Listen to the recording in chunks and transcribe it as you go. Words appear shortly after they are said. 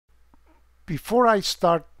before I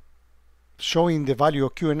start showing the value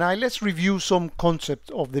of QNI, let's review some concepts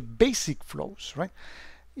of the basic flows, right?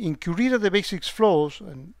 In QReader, the basic flows,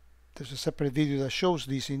 and there's a separate video that shows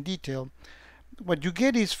this in detail, what you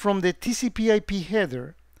get is from the TCP/IP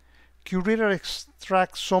header, QReader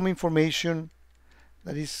extracts some information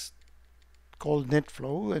that is called net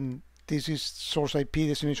flow, and this is source IP,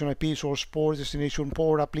 destination IP, source port, destination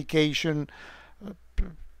port, application,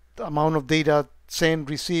 amount of data sent,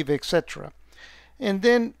 receive, etc. And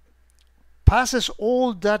then passes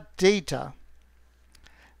all that data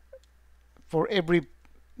for every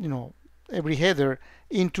header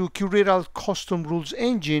into QReader custom rules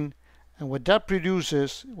engine, and what that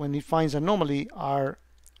produces when it finds anomaly are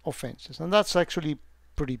offenses, and that's actually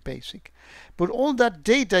pretty basic. But all that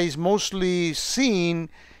data is mostly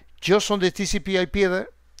seen just on the TCP/IP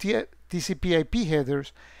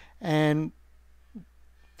headers, and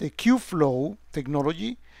the QFlow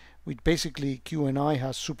technology, which basically QNI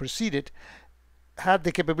has superseded, had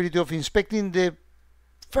the capability of inspecting the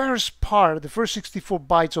first part, the first 64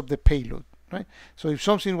 bytes of the payload, right? So if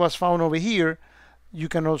something was found over here, you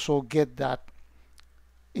can also get that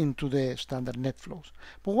into the standard net flows.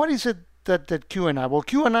 But what is it that QNI? Well,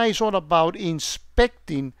 QNI is all about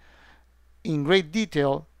inspecting in great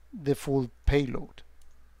detail the full payload.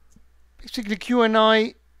 Basically,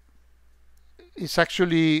 QNI is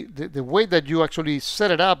actually, the way that you actually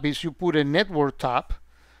set it up is you put a network tab.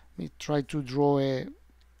 Let me try to draw a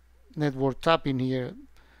network tab in here,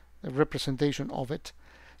 a representation of it.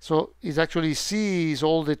 So it actually sees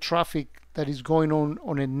all the traffic that is going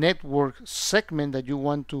on a network segment that you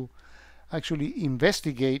want to actually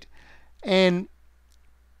investigate, and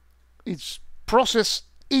it's process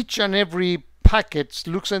each and every packet,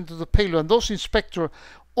 looks into the payload, and those inspectors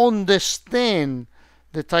understand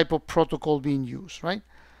the type of protocol being used, right?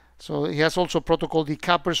 So it has also protocol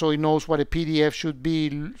decouplers, so it knows what a PDF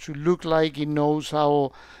should look like. It knows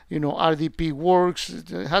how RDP works. It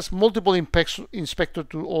has multiple inspectors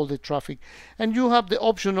to all the traffic, and you have the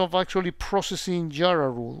option of actually processing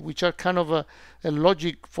JARA rule, which are kind of a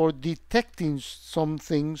logic for detecting some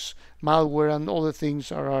things, malware and other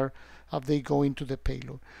things are how they go into the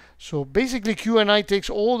payload. So basically, QNI takes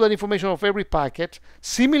all that information of every packet,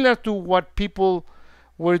 similar to what people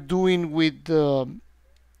were doing with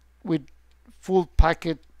full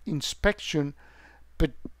packet inspection,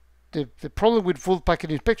 but the problem with full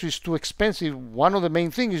packet inspection is too expensive. One of the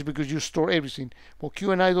main things is because you store everything. Well,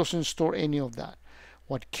 QNI doesn't store any of that.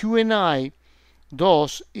 What QNI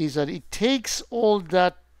does is that it takes all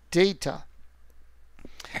that data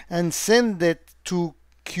and sends it to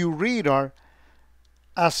QReader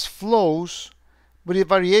as flows, with a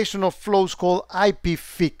variation of flows called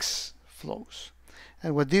IPFix flows.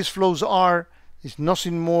 And what these flows are is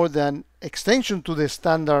nothing more than extension to the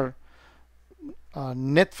standard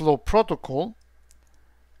NetFlow protocol,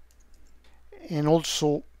 and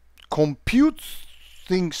also compute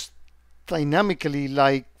things dynamically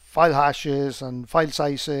like file hashes and file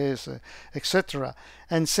sizes, etc.,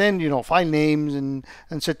 and send file names and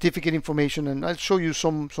certificate information, and I'll show you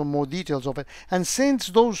some more details of it, and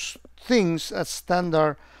sends those things as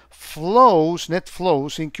standard flows, net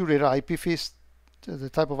flows in QReader IPFix, the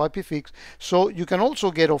type of IPFix, so you can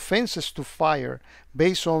also get offenses to fire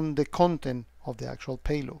based on the content of the actual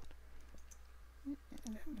payload.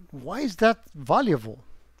 Why is that valuable?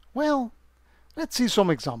 Well, let's see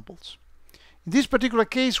some examples. In this particular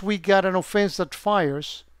case, we got an offense that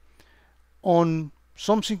fires on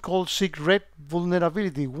something called secret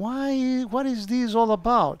vulnerability. What is this all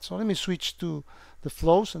about? So let me switch to the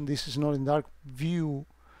flows, and this is not in dark view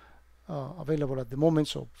available at the moment,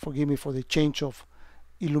 so forgive me for the change of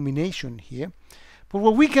illumination here. But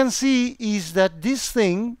what we can see is that this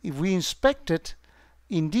thing, if we inspect it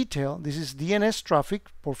in detail, this is DNS traffic,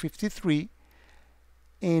 port 53,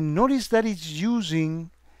 and notice that it's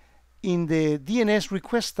using in the DNS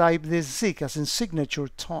request type the SIG as in signature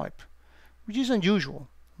type, which is unusual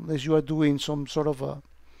unless you are doing some sort of a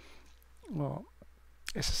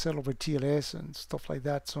SSL over TLS and stuff like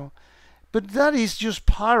that. So, but that is just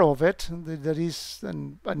part of it. That is,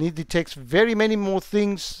 and it detects very many more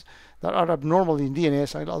things that are abnormal in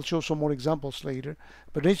DNS. I'll show some more examples later,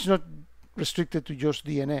 but it's not restricted to just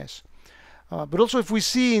DNS. But also, if we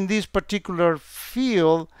see in this particular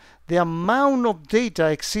field, the amount of data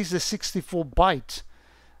exceeds the 64 bytes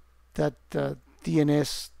that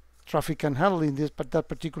DNS traffic can handle in that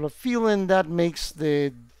particular field, and that makes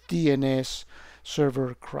the DNS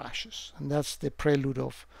server crashes, and that's the prelude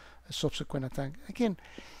of a subsequent attack. Again,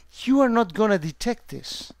 you are not going to detect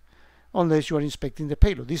this unless you are inspecting the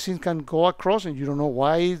payload. This thing can go across and you don't know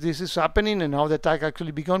why this is happening and how the attack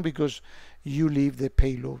actually began because you leave the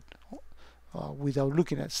payload without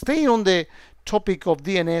looking at it. Staying on the topic of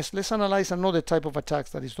DNS, let's analyze another type of attacks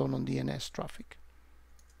that is done on DNS traffic.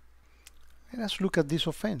 Let us look at this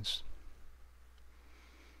offense.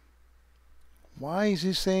 Why is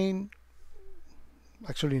he saying,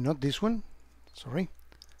 actually not this one, sorry,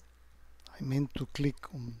 I meant to click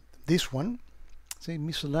on this one, say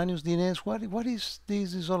miscellaneous DNS. What is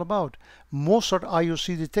this is all about? Mozart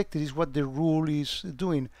IOC detected is what the rule is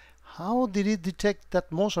doing. How did it detect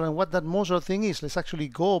that Mozart and what that Mozart thing is? Let's actually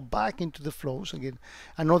go back into the flows again.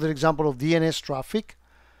 Another example of DNS traffic.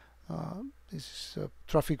 This is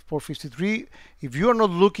traffic 453. If you are not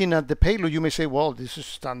looking at the payload, you may say, well, this is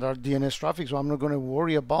standard DNS traffic, so I'm not going to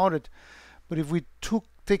worry about it. But if we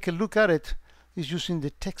take a look at it, it's using the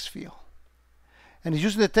text field. And it's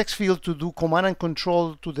using the text field to do command and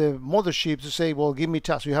control to the mothership to say, well, give me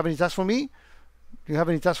tasks. Do you have any tasks for me? Do you have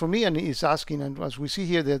any tasks for me? And it's asking, and as we see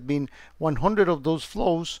here, there have been 100 of those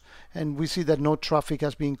flows, and we see that no traffic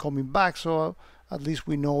has been coming back. So at least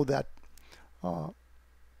we know that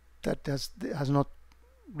that has not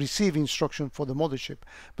received instruction for the mothership.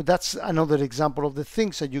 But that's another example of the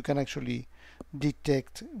things that you can actually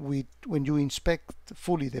detect when you inspect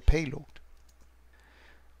fully the payload.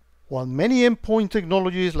 While many endpoint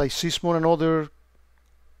technologies like Sysmon and other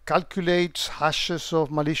calculates hashes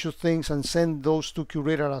of malicious things and send those to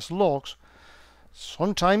Curator as logs,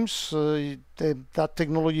 sometimes that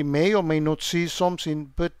technology may or may not see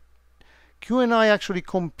something, but QNI actually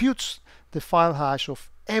computes the file hash of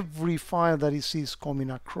every file that it sees coming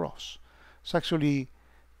across. So actually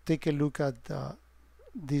take a look at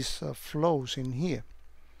these flows in here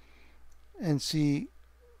and see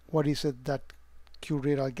what is it that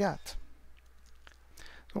Curator got.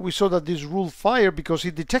 We saw that this rule fired because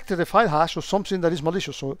it detected a file hash of something that is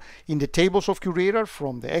malicious. So in the tables of Curator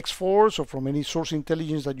from the X4s or from any source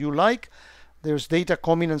intelligence that you like, there's data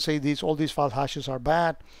coming and say all these file hashes are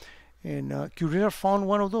bad. And Curator found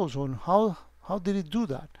one of those. And how did it do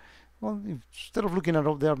that? Well, instead of looking at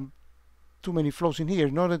there are too many flows in here,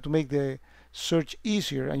 in order to make the search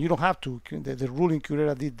easier, and you don't have to, the rule in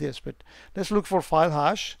Curator did this, but let's look for file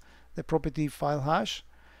hash, the property file hash,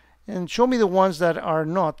 and show me the ones that are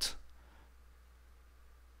not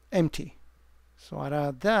empty. So I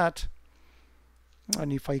add that,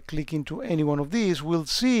 and if I click into any one of these, we'll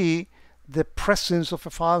see the presence of a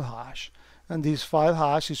file hash. And this file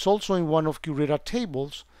hash is also in one of Curator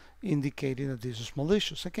tables, indicating that this is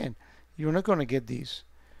malicious. Again, you're not going to get these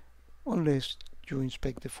unless you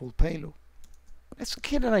inspect the full payload. Let's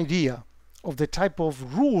get an idea of the type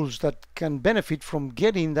of rules that can benefit from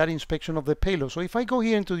getting that inspection of the payload. So if I go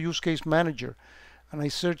here into the Use Case Manager and I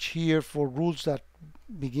search here for rules that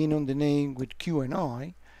begin on the name with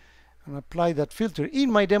QNI and apply that filter,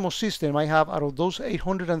 in my demo system I have, out of those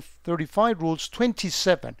 835 rules,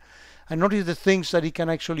 27. And notice the things that it can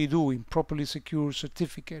actually do: improperly secure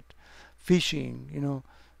certificate, phishing,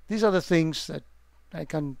 these are the things that I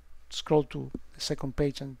can scroll to the second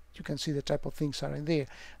page and you can see the type of things are in there.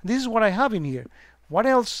 And this is what I have in here. What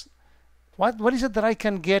else? What is it that I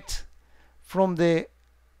can get from the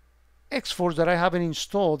X-Force that I haven't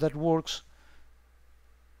installed that works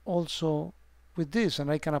also with this?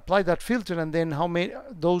 And I can apply that filter, and then how many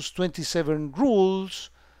those 27 rules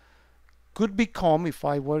could become, if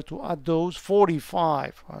I were to add those,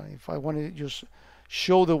 45. If I want to just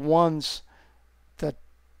show the ones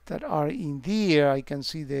that are in there, I can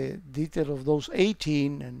see the detail of those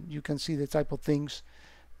 18, and you can see the type of things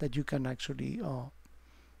that you can actually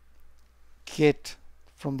get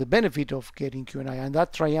from the benefit of getting QNI. And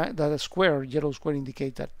that square, yellow square,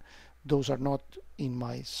 indicate that those are not in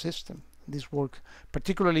my system. This work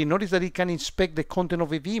particularly, notice that it can inspect the content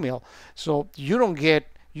of an email. So you don't get,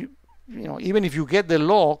 even if you get the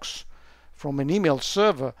logs from an email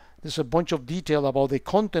server, there's a bunch of detail about the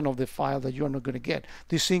content of the file that you are not going to get.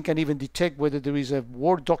 This thing can even detect whether there is a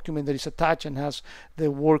Word document that is attached and has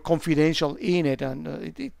the word confidential in it, and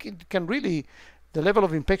it can really, the level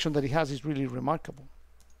of inspection that it has is really remarkable.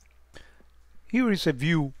 Here is a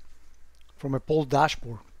view from a Pole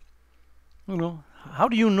dashboard. How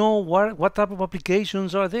do you know what type of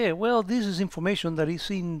applications are there? Well, this is information that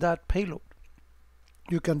is in that payload.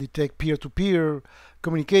 You can detect peer-to-peer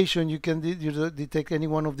communication. You can detect any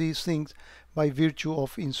one of these things by virtue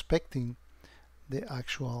of inspecting the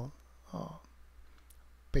actual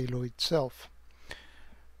payload itself.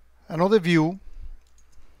 Another view,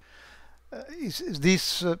 is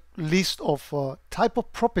this list of type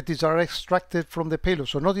of properties that are extracted from the payload.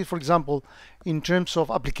 So notice, for example, in terms of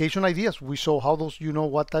application ideas, we saw how those, you know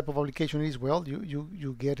what type of application it is. Well,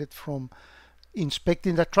 you get it from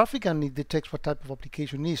inspecting that traffic, and it detects what type of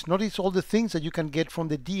application it is. Notice all the things that you can get from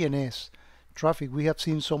the DNS traffic. We have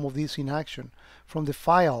seen some of this in action. From the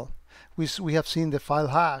file, we have seen the file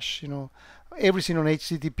hash, you know, everything on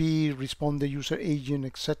HTTP, respond the user agent,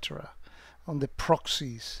 etc. On the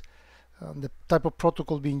proxies, the type of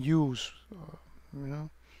protocol being used, you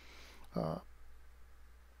know,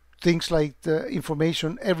 things like the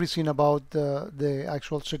information, everything about the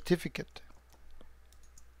actual certificate.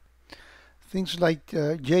 Things like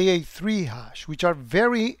JA3 hash, which are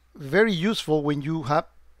very, very useful when you have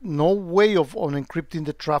no way of unencrypting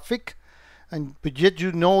the traffic, but yet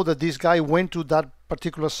you know that this guy went to that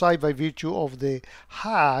particular site by virtue of the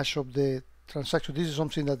hash of the transaction. This is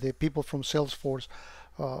something that the people from Salesforce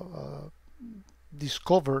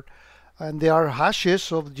discovered, and there are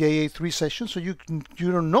hashes of JA3 sessions, so you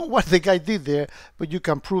don't know what the guy did there, but you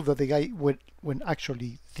can prove that the guy went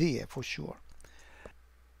actually there for sure.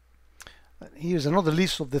 Here's another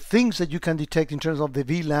list of the things that you can detect in terms of the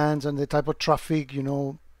VLANs and the type of traffic, you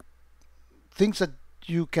know, things that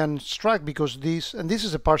you can extract, because this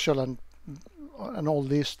is a partial and an all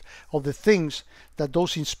list of the things that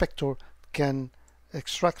those inspector can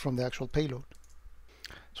extract from the actual payload.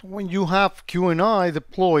 So when you have QNI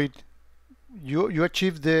deployed, you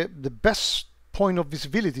achieve the best point of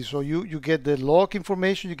visibility. So you get the log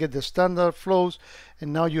information, you get the standard flows,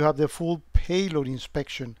 and now you have the full payload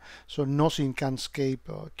inspection, so nothing can escape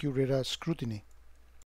QRadar scrutiny.